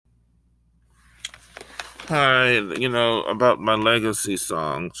Hi, about my legacy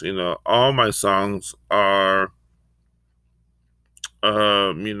songs. All my songs are,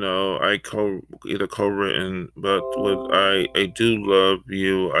 I either co-written, but with I do love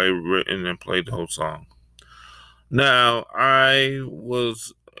you. I written and played the whole song. Now, I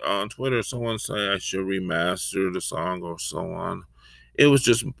was on Twitter. Someone say I should remaster the song or so on. It was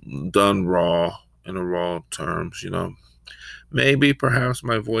just done raw in a raw terms. Maybe perhaps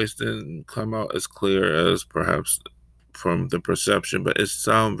my voice didn't come out as clear as perhaps from the perception, but it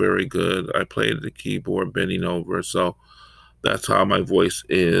sounded very good. I played the keyboard bending over, so that's how my voice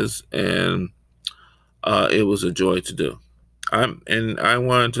is, and it was a joy to do. And I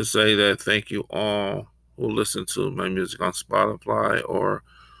wanted to say that thank you all who listen to my music on Spotify or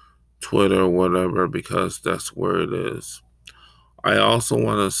Twitter or whatever, because that's where it is. I also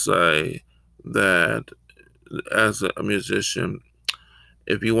want to say that as a musician,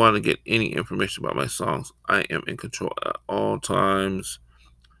 if you want to get any information about my songs, I am in control at all times.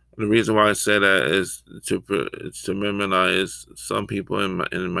 The reason why I say that is to minimize some people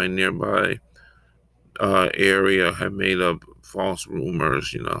in my nearby area have made up false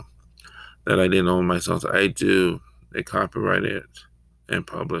rumors, that I didn't own my songs. I do. They copyrighted it and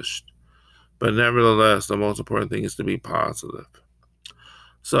published. But nevertheless, the most important thing is to be positive.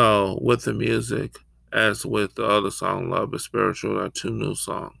 So with the music, as with the other song, Love is Spiritual, there are two new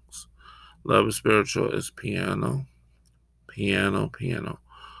songs. Love is Spiritual is piano, piano, piano.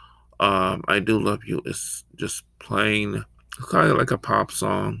 I Do Love You is just plain, kind of like a pop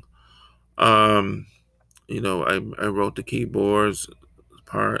song. Um, I wrote the keyboards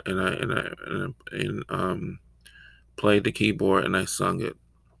part and played the keyboard and I sung it.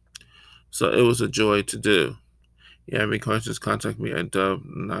 So it was a joy to do. You have any questions, contact me at Dove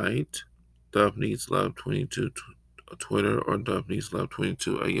Knight, Dove Needs Love 22 Twitter, or Dove Needs Love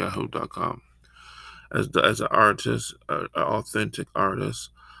 22 at yahoo.com. As an artist, an authentic artist,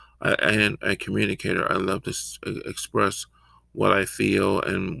 and a communicator, I love to express what I feel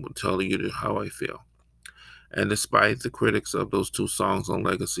and tell you how I feel. And despite the critics of those two songs on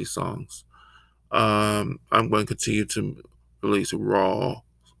legacy songs, I'm going to continue to release raw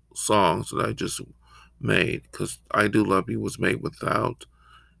songs that I just made, because I Do Love You was made without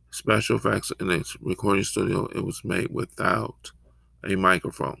special effects in a recording studio. It was made without a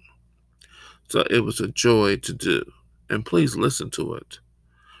microphone. So it was a joy to do. And please listen to it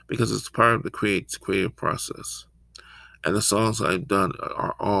because it's part of the creative process. And the songs I've done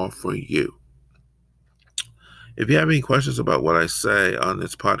are all for you. If you have any questions about what I say on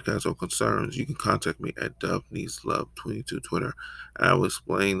this podcast or concerns, you can contact me at Dove Needs Love 22 Twitter, and I will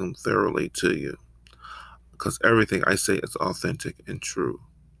explain them thoroughly to you. Because everything I say is authentic and true.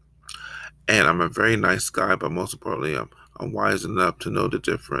 And I'm a very nice guy, but most importantly, I'm wise enough to know the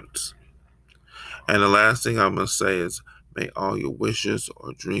difference. And the last thing I'm going to say is, may all your wishes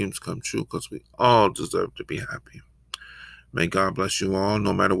or dreams come true, because we all deserve to be happy. May God bless you all,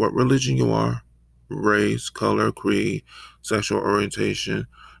 no matter what religion you are, race, color, creed, sexual orientation,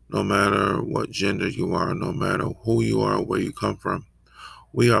 no matter what gender you are, no matter who you are, where you come from.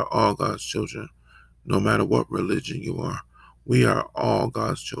 We are all God's children, no matter what religion you are. We are all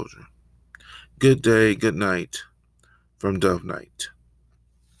God's children. Good day, good night from Dove Night.